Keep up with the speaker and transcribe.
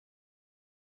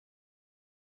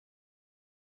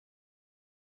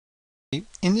In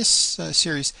this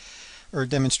series or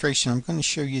demonstration, I'm going to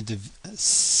show you the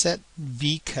set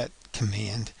vcut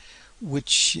command,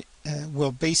 which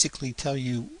will basically tell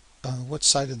you what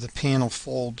side of the panel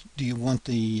fold do you want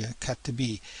the cut to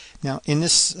be. Now in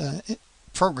this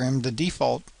program, the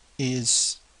default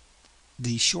is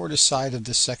the shortest side of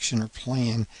the section or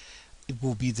plan. It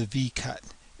will be the vcut.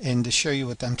 And to show you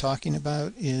what I'm talking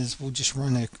about is we'll just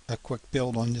run a quick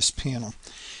build on this panel.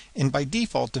 And by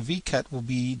default, the vcut will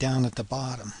be down at the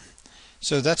bottom.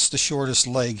 So that's the shortest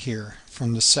leg here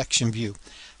from the section view.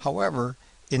 However,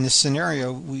 in this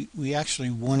scenario, we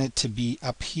actually want it to be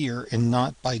up here and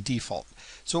not by default.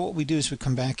 So what we do is we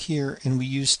come back here and we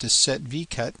use the set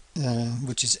vcut,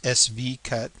 which is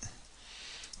svcut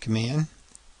command,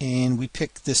 and we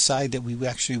pick the side that we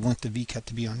actually want the vcut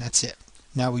to be on. That's it.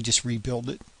 Now we just rebuild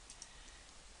it,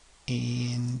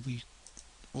 and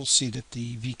we'll see that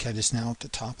the vcut is now at the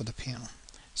top of the panel.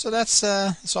 So that's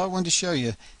all I wanted to show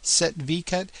you. Set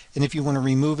vcut, and if you want to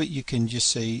remove it, you can just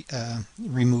say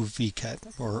remove vcut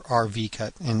or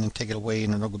rvcut, and then take it away,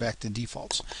 and it'll go back to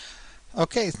defaults.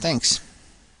 Okay, thanks.